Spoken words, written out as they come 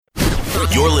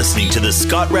You're listening to the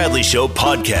Scott Radley Show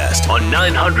podcast on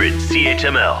 900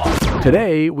 CHML.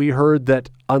 Today, we heard that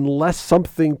unless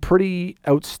something pretty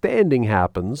outstanding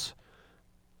happens,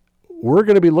 we're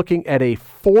going to be looking at a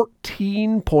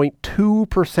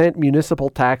 14.2% municipal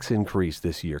tax increase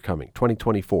this year coming,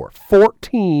 2024.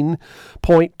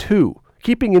 14.2.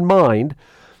 Keeping in mind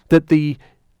that the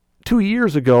 2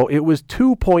 years ago, it was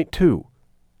 2.2.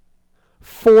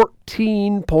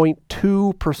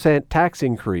 14.2% tax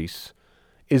increase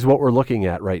is what we're looking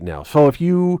at right now. So if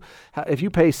you pay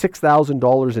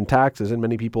 $6,000 in taxes, and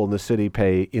many people in the city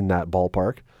pay in that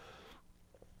ballpark,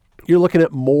 you're looking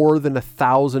at more than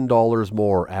 $1,000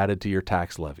 more added to your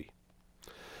tax levy.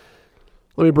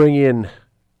 Let me bring in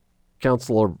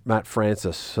Councillor Matt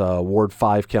Francis, Ward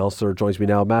 5 councillor, joins me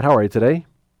now. Matt, how are you today?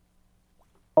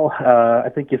 Well, I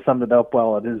think you summed it up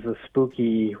well. It is a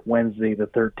spooky Wednesday, the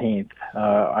 13th.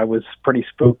 I was pretty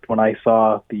spooked when I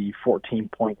saw the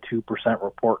 14.2%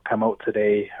 report come out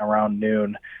today around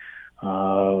noon,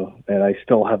 and I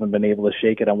still haven't been able to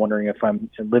shake it. I'm wondering if I'm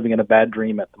living in a bad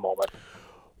dream at the moment.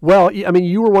 Well, I mean,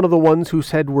 you were one of the ones who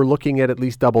said we're looking at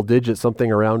least double digits,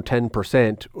 something around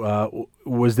 10%.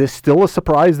 Was this still a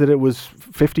surprise that it was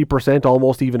 50%,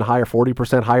 almost even higher,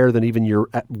 40% higher than even your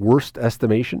at worst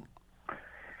estimation?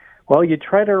 Well, you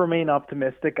try to remain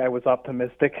optimistic. I was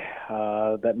optimistic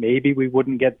that maybe we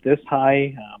wouldn't get this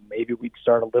high. Maybe we'd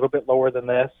start a little bit lower than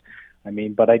this.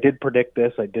 But I did predict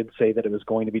this. I did say that it was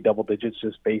going to be double digits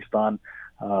just based on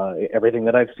everything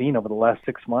that I've seen over the last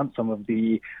 6 months. Some of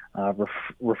the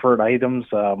referred items,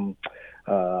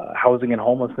 housing and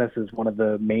homelessness is one of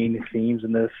the main themes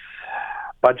in this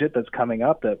budget that's coming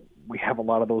up, that we have a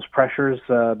lot of those pressures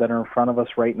that are in front of us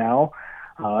right now,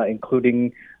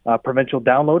 including provincial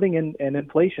downloading and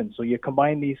inflation. So you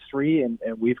combine these three, and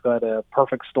we've got a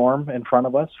perfect storm in front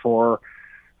of us for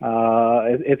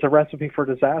it's a recipe for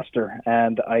disaster.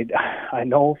 And I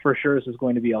know for sure this is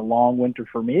going to be a long winter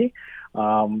for me.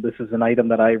 This is an item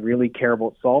that I really care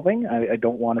about solving. I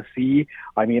don't want to see,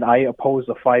 I opposed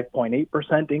a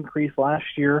 5.8% increase last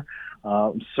year.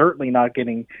 I'm certainly not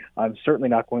going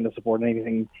to support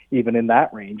anything even in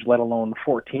that range, let alone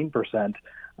 14%.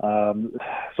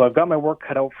 So I've got my work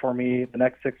cut out for me the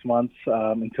next 6 months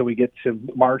until we get to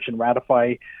March and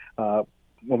ratify.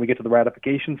 When we get to the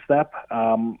ratification step,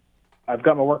 I've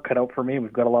got my work cut out for me.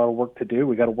 We've got a lot of work to do.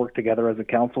 We've got to work together as a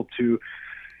council to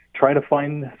try to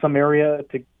find some area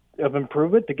of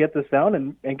improvement to get this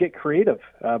down and get creative,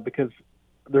 because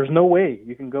there's no way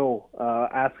you can go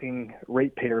asking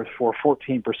ratepayers for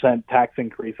 14% tax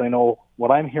increase. I know what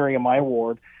I'm hearing in my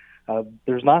ward.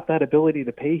 There's not that ability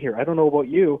to pay here. I don't know about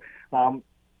you. $55,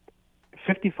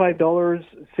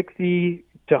 $60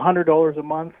 to $100 a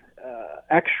month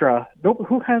extra.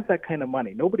 Who has that kind of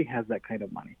money? Nobody has that kind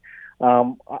of money.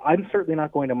 I'm certainly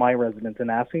not going to my residents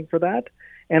and asking for that.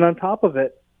 And on top of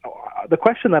it, the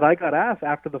question that I got asked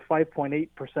after the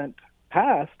 5.8%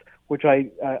 passed, which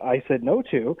I said no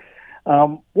to,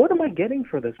 what am I getting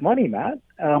for this money, Matt?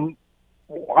 I'm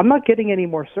not getting any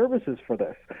more services for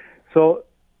this. So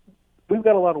we've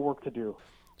got a lot of work to do.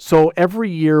 So every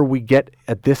year we get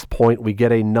a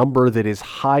number that is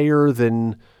higher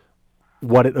than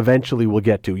what it eventually will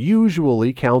get to.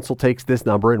 Usually council takes this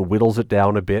number and whittles it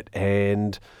down a bit,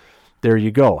 and there you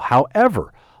go.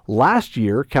 However, last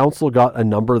year council got a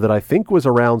number that I think was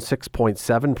around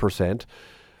 6.7%,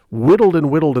 whittled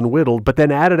and whittled and whittled, but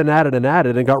then added and added and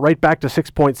added and got right back to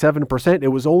 6.7%. It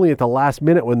was only at the last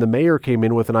minute when the mayor came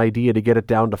in with an idea to get it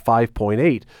down to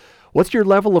 5.8%. What's your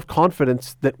level of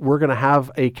confidence that we're going to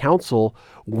have a council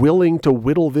willing to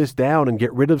whittle this down and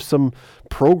get rid of some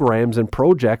programs and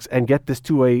projects and get this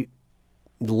to a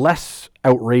less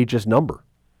outrageous number?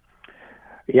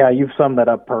 Yeah, you've summed that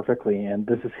up perfectly, and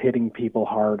this is hitting people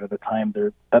hard at a time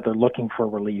that they're looking for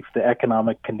relief. The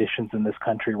economic conditions in this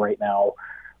country right now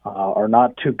are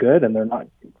not too good, and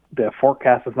the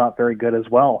forecast is not very good as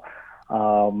well.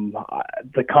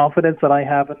 The confidence that I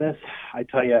have in this, I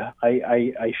tell you,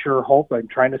 I sure hope, I'm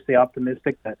trying to stay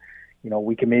optimistic that,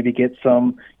 we can maybe get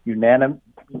some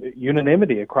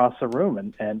unanimity across the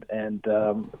room, and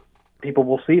people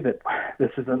will see that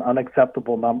this is an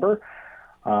unacceptable number.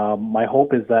 My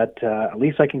hope is that at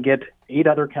least I can get 8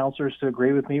 other councillors to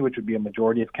agree with me, which would be a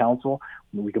majority of council.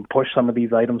 We can push some of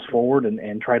these items forward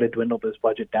and try to dwindle this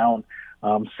budget down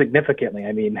significantly.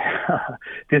 And you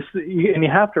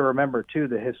have to remember too,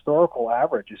 the historical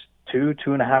average is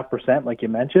 2.5%, like you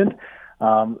mentioned,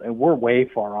 and we're way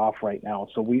far off right now.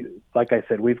 So like I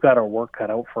said, we've got our work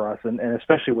cut out for us, and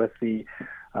especially with the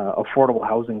affordable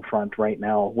housing front right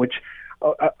now, which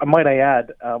might I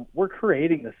add, we're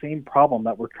creating the same problem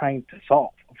that we're trying to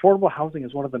solve. Affordable housing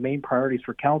is one of the main priorities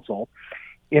for council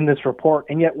in this report,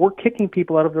 and yet we're kicking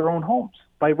people out of their own homes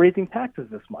by raising taxes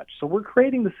this much. So we're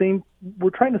trying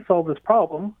to solve this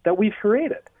problem that we've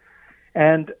created.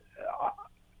 And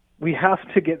we have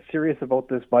to get serious about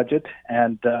this budget,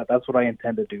 and that's what I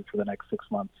intend to do for the next 6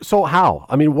 months. So how?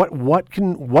 I mean, what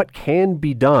can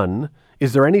be done?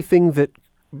 Is there anything that,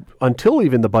 until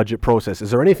even the budget process,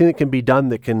 is there anything that can be done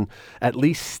that can at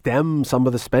least stem some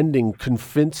of the spending,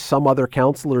 convince some other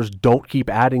councillors don't keep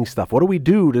adding stuff? What do we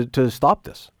do to stop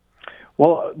this?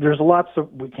 Well, there's lots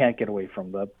we can't get away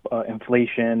from. The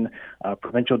inflation,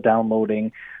 provincial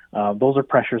downloading. Those are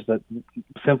pressures that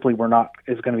simply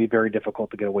is going to be very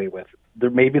difficult to get away with.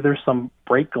 There's some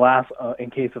break glass in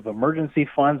case of emergency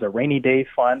funds, a rainy day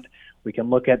fund. We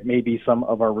can look at maybe some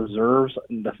of our reserves.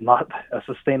 That's not a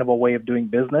sustainable way of doing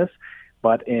business.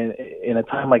 But in a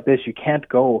time like this, you can't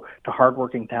go to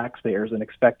hardworking taxpayers and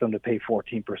expect them to pay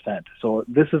 14%. So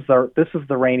this is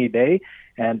the rainy day,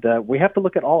 and we have to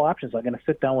look at all options. I'm going to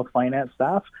sit down with finance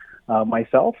staff,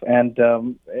 myself, and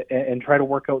try to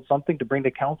work out something to bring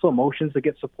to council, motions to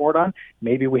get support on.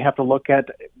 Maybe we have to look at,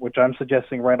 which I'm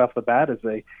suggesting right off the bat, is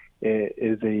a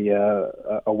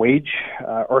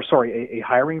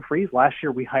hiring freeze. Last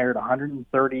year we hired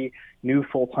 130 new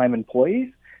full-time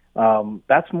employees.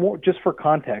 That's more, just for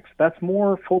context, that's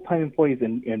more full-time employees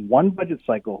in one budget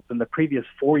cycle than the previous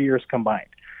 4 years combined.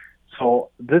 So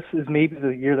this is maybe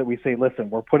the year that we say, listen,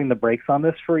 we're putting the brakes on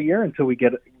this for a year until we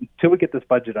get this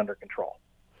budget under control.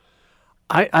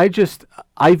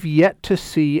 I've yet to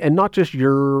see, and not just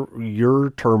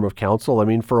your term of council, I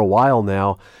mean, for a while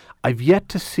now, I've yet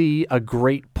to see a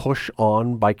great push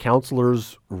on by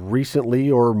councillors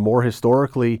recently or more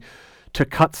historically to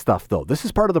cut stuff, though. This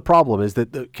is part of the problem, is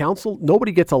that the council,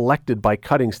 nobody gets elected by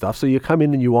cutting stuff. So you come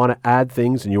in and you want to add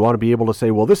things and you want to be able to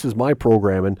say, well, this is my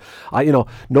program. And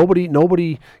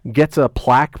nobody gets a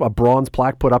bronze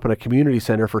plaque put up in a community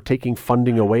center for taking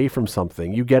funding away from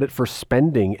something. You get it for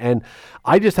spending. And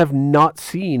I just have not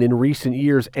seen in recent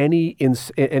years any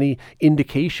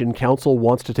indication council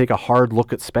wants to take a hard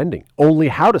look at spending, only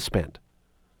how to spend.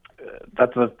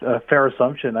 That's a fair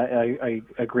assumption. I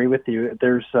agree with you.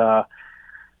 There's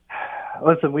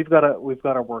listen, we've got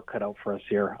our work cut out for us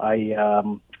here.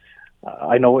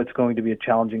 I know it's going to be a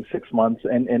challenging 6 months,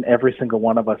 and every single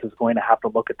one of us is going to have to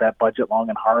look at that budget long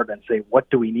and hard and say, what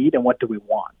do we need and what do we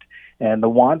want? And the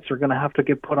wants are going to have to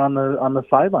get put on the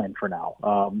sideline for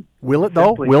now. Will it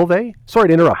though? Will they? Sorry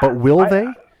to interrupt, but will they?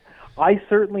 I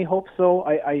certainly hope so.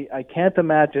 I can't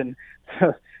imagine.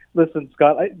 Listen,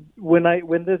 Scott,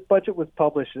 when this budget was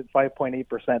published at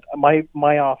 5.8%,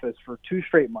 my office for 2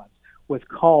 straight months was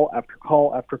call after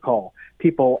call after call.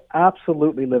 People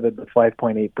absolutely livid with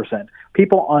 5.8%.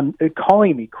 People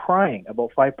calling me crying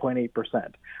about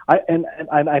 5.8%.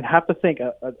 I'd have to think.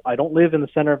 I don't live in the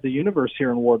center of the universe here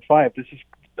in Ward 5.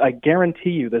 I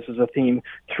guarantee you this is a theme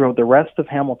throughout the rest of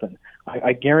Hamilton.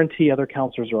 I guarantee other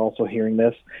councillors are also hearing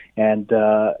this, and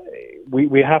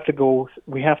we have to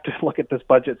look at this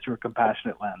budget through a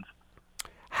compassionate lens.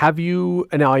 Have you,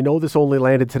 now I know this only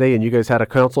landed today and you guys had a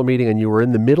council meeting and you were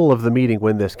in the middle of the meeting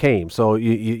when this came, so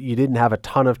you didn't have a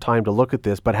ton of time to look at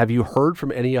this, but have you heard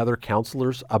from any other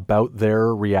councillors about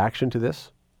their reaction to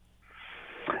this?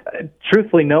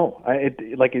 Truthfully, no.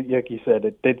 Like you said,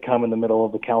 it did come in the middle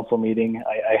of the council meeting.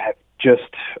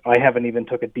 I haven't even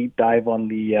took a deep dive on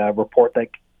the report that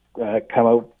came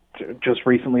out just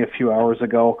recently, a few hours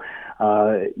ago.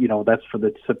 That's for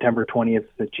the September 20th,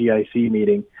 the GIC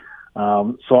meeting.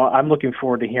 So I'm looking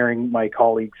forward to hearing my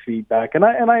colleagues' feedback, and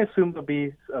I assume there'll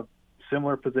be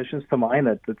similar positions to mine,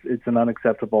 that it's an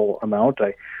unacceptable amount.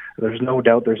 There's no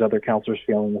doubt there's other councillors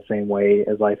feeling the same way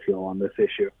as I feel on this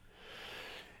issue.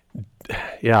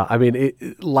 Yeah, I mean,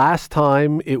 last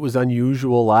time it was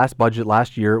unusual.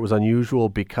 Last year it was unusual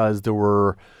because there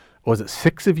were, was it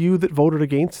 6 of you that voted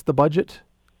against the budget?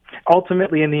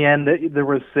 Ultimately, in the end, there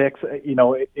was 6.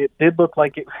 It did look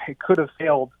like it could have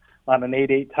failed on an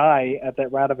 8-8 tie at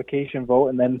that ratification vote,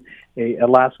 and then a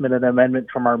last-minute amendment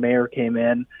from our mayor came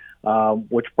in,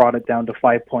 which brought it down to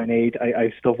 5.8.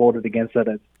 I still voted against that.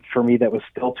 For me, that was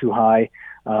still too high.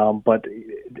 But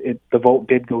the vote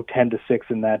did go 10-6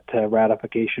 in that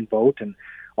ratification vote, and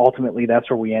ultimately that's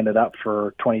where we ended up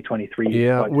for 2023.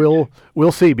 Yeah, budget.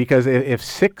 We'll see, because if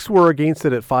 6 were against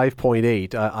it at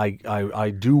 5.8, I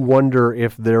do wonder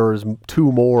if there's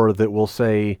 2 more that will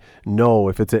say no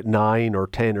if it's at 9 or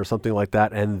 10 or something like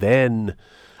that. And then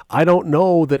I don't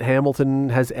know that Hamilton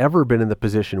has ever been in the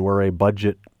position where a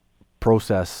budget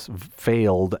process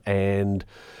failed and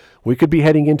we could be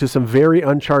heading into some very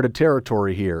uncharted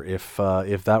territory here if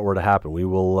that were to happen. We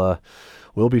will.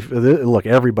 Look,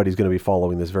 everybody's going to be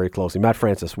following this very closely. Matt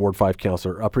Francis, Ward 5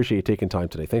 councillor, I appreciate you taking time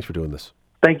today. Thanks for doing this.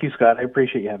 Thank you, Scott. I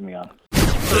appreciate you having me on.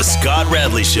 The Scott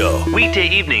Radley Show, weekday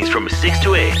evenings from 6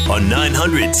 to 8 on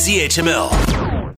 900 CHML.